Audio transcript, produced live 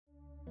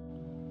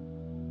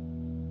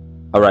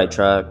Alright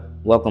tribe,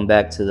 welcome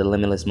back to the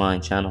Limitless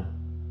Mind channel.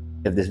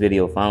 If this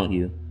video found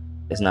you,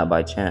 it's not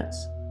by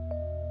chance.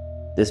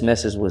 This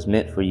message was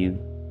meant for you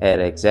at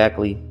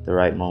exactly the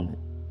right moment.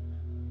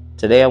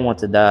 Today I want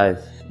to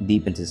dive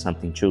deep into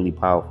something truly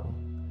powerful.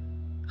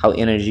 How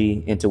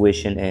energy,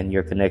 intuition, and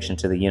your connection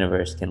to the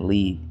universe can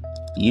lead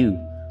you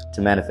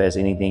to manifest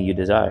anything you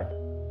desire.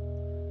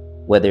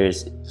 Whether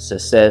it's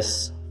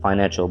success,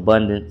 financial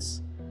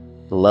abundance,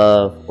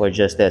 love, or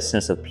just that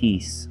sense of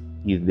peace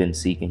you've been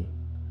seeking.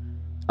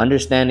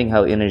 Understanding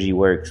how energy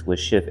works will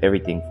shift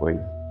everything for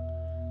you.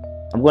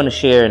 I'm going to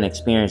share an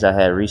experience I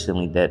had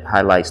recently that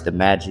highlights the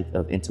magic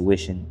of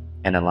intuition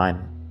and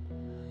alignment.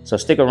 So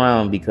stick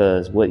around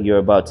because what you're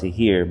about to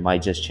hear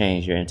might just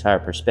change your entire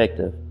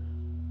perspective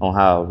on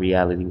how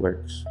reality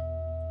works.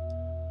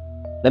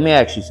 Let me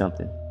ask you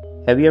something.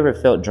 Have you ever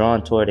felt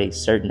drawn toward a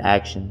certain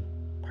action,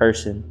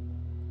 person,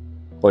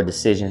 or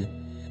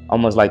decision,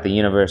 almost like the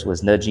universe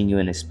was nudging you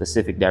in a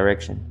specific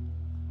direction?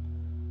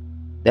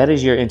 That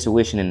is your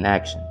intuition in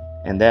action,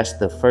 and that's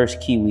the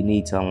first key we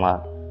need to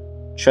unlock,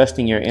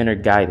 trusting your inner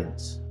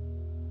guidance.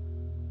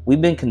 We've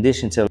been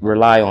conditioned to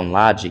rely on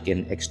logic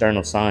and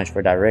external signs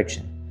for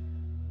direction,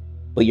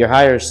 but your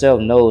higher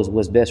self knows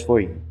what's best for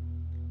you.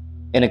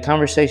 In a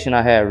conversation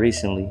I had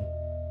recently,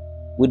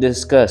 we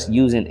discussed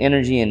using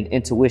energy and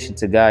intuition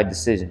to guide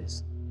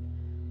decisions.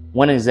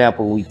 One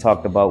example we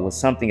talked about was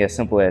something as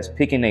simple as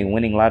picking a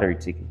winning lottery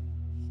ticket.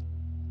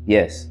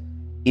 Yes,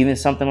 even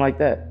something like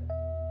that.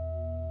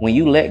 When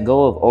you let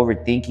go of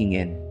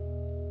overthinking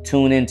and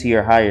tune into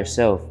your higher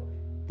self,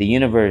 the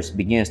universe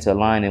begins to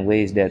align in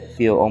ways that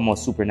feel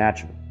almost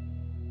supernatural.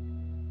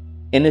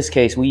 In this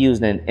case, we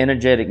used an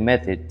energetic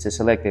method to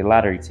select a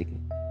lottery ticket.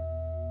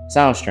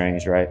 Sounds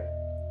strange, right?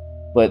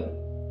 But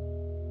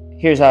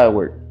here's how it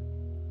worked.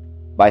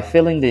 By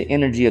feeling the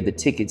energy of the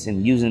tickets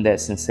and using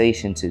that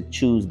sensation to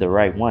choose the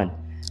right one,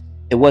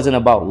 it wasn't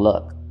about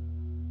luck,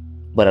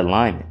 but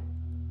alignment.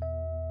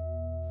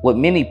 What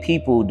many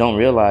people don't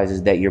realize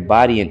is that your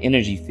body and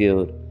energy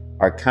field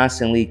are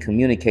constantly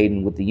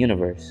communicating with the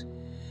universe.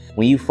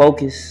 When you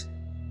focus,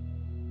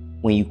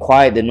 when you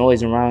quiet the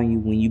noise around you,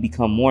 when you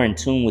become more in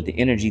tune with the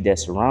energy that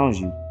surrounds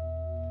you,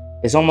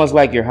 it's almost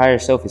like your higher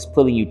self is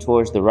pulling you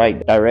towards the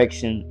right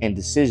direction and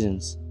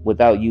decisions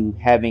without you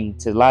having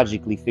to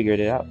logically figure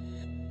it out.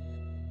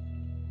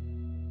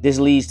 This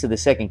leads to the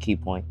second key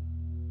point.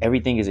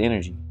 Everything is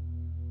energy.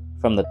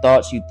 From the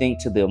thoughts you think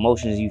to the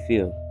emotions you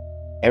feel.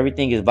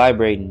 Everything is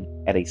vibrating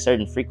at a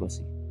certain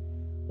frequency.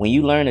 When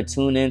you learn to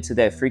tune into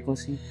that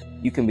frequency,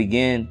 you can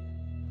begin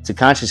to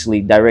consciously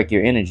direct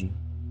your energy.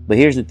 But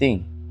here's the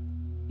thing.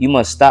 You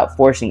must stop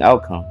forcing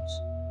outcomes.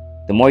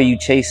 The more you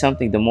chase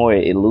something, the more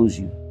it eludes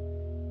you.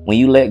 When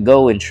you let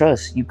go and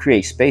trust, you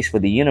create space for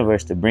the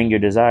universe to bring your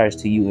desires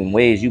to you in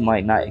ways you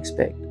might not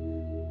expect.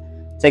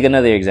 Take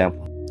another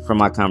example from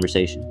my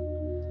conversation.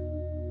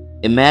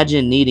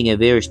 Imagine needing a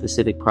very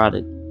specific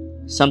product,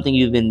 something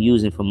you've been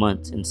using for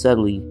months, and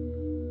suddenly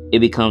it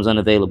becomes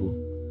unavailable.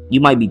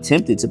 You might be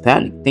tempted to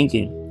panic,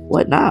 thinking,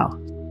 what now?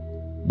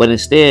 But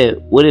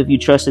instead, what if you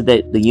trusted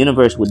that the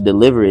universe would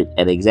deliver it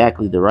at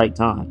exactly the right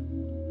time?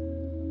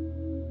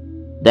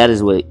 That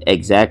is what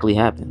exactly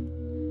happened.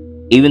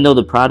 Even though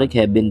the product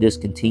had been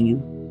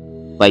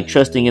discontinued, by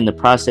trusting in the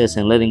process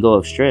and letting go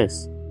of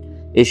stress,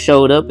 it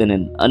showed up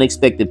in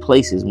unexpected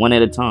places one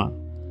at a time,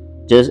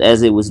 just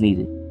as it was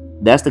needed.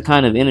 That's the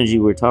kind of energy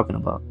we're talking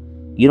about.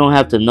 You don't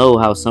have to know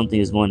how something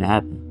is going to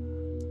happen.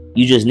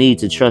 You just need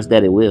to trust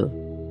that it will.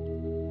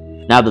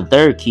 Now, the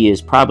third key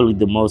is probably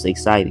the most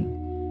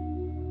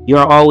exciting. You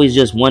are always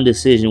just one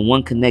decision,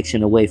 one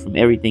connection away from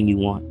everything you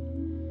want.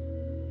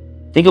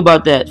 Think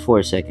about that for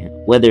a second.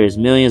 Whether it's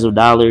millions of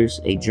dollars,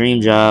 a dream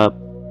job,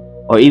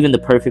 or even the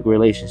perfect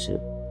relationship,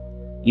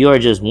 you are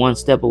just one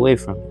step away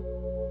from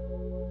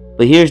it.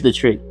 But here's the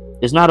trick.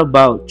 It's not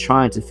about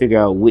trying to figure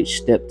out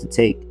which step to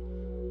take.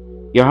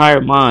 Your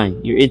higher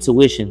mind, your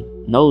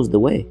intuition, knows the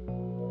way.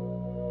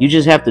 You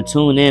just have to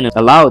tune in and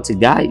allow it to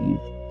guide you.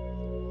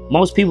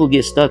 Most people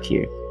get stuck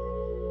here.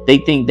 They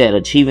think that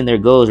achieving their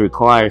goals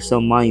requires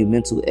some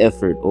monumental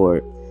effort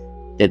or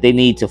that they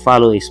need to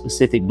follow a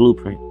specific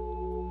blueprint.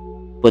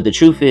 But the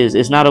truth is,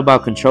 it's not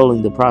about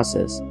controlling the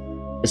process.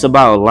 It's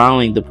about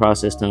allowing the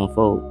process to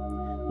unfold.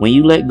 When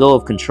you let go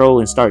of control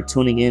and start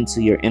tuning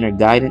into your inner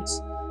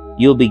guidance,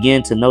 you'll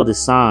begin to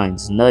notice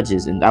signs,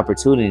 nudges, and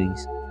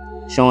opportunities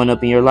showing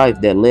up in your life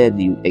that led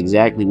you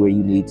exactly where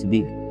you need to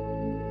be.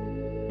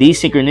 These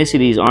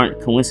synchronicities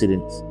aren't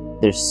coincidence.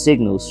 They're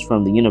signals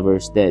from the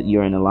universe that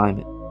you're in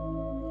alignment.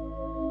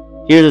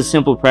 Here's a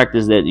simple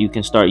practice that you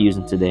can start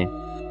using today.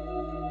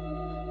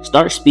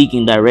 Start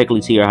speaking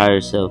directly to your higher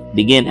self.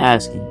 Begin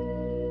asking,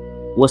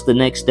 what's the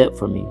next step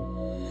for me?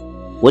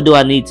 What do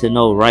I need to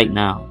know right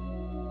now?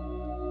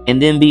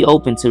 And then be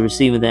open to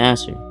receiving the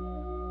answer.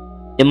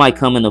 It might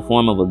come in the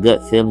form of a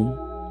gut feeling,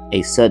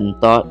 a sudden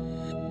thought,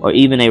 or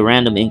even a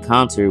random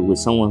encounter with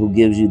someone who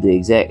gives you the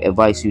exact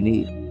advice you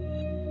need.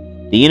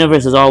 The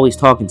universe is always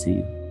talking to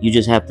you. You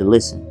just have to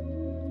listen.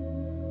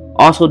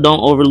 Also, don't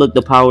overlook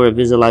the power of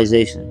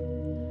visualization.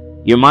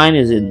 Your mind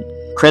is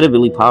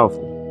incredibly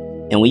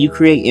powerful. And when you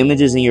create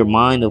images in your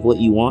mind of what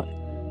you want,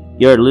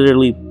 you're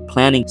literally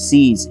planting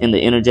seeds in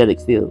the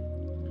energetic field.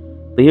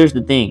 But here's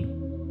the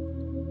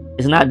thing.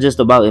 It's not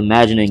just about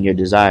imagining your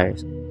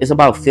desires. It's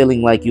about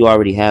feeling like you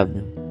already have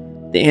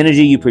them. The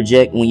energy you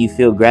project when you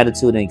feel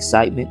gratitude and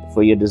excitement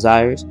for your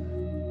desires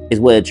is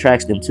what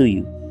attracts them to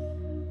you.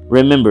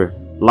 Remember,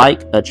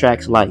 like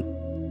attracts like.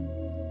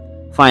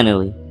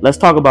 Finally, let's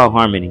talk about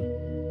harmony.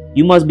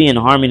 You must be in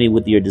harmony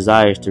with your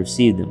desires to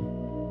receive them.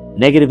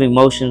 Negative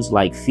emotions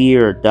like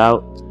fear or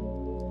doubt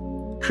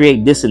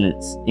create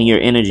dissonance in your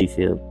energy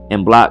field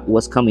and block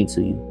what's coming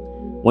to you.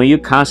 When you're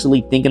constantly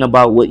thinking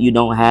about what you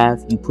don't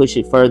have, you push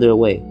it further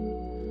away.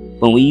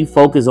 But when you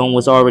focus on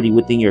what's already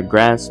within your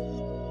grasp,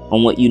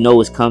 on what you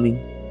know is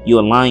coming, you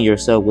align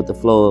yourself with the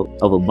flow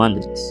of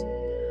abundance.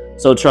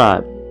 So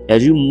tribe,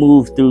 as you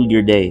move through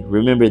your day,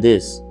 remember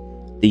this: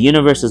 the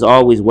universe is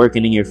always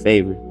working in your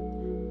favor.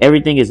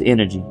 Everything is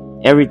energy.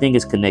 Everything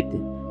is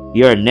connected.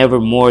 You are never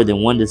more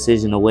than one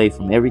decision away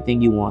from everything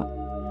you want.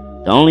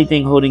 The only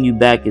thing holding you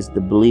back is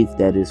the belief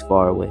that is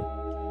far away.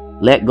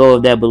 Let go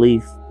of that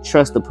belief,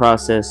 trust the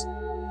process,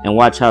 and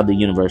watch how the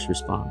universe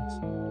responds.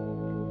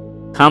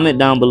 Comment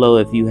down below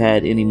if you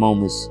had any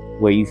moments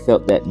where you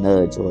felt that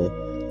nudge or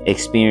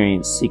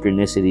experienced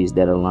synchronicities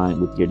that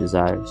align with your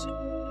desires.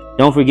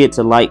 Don't forget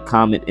to like,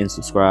 comment, and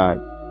subscribe.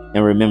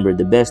 And remember,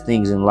 the best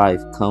things in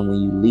life come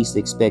when you least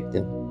expect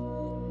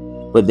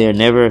them, but they're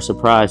never a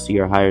surprise to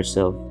your higher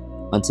self.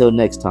 Until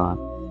next time,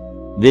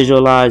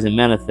 visualize and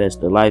manifest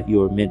the life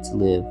you are meant to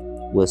live.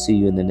 We'll see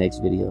you in the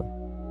next video.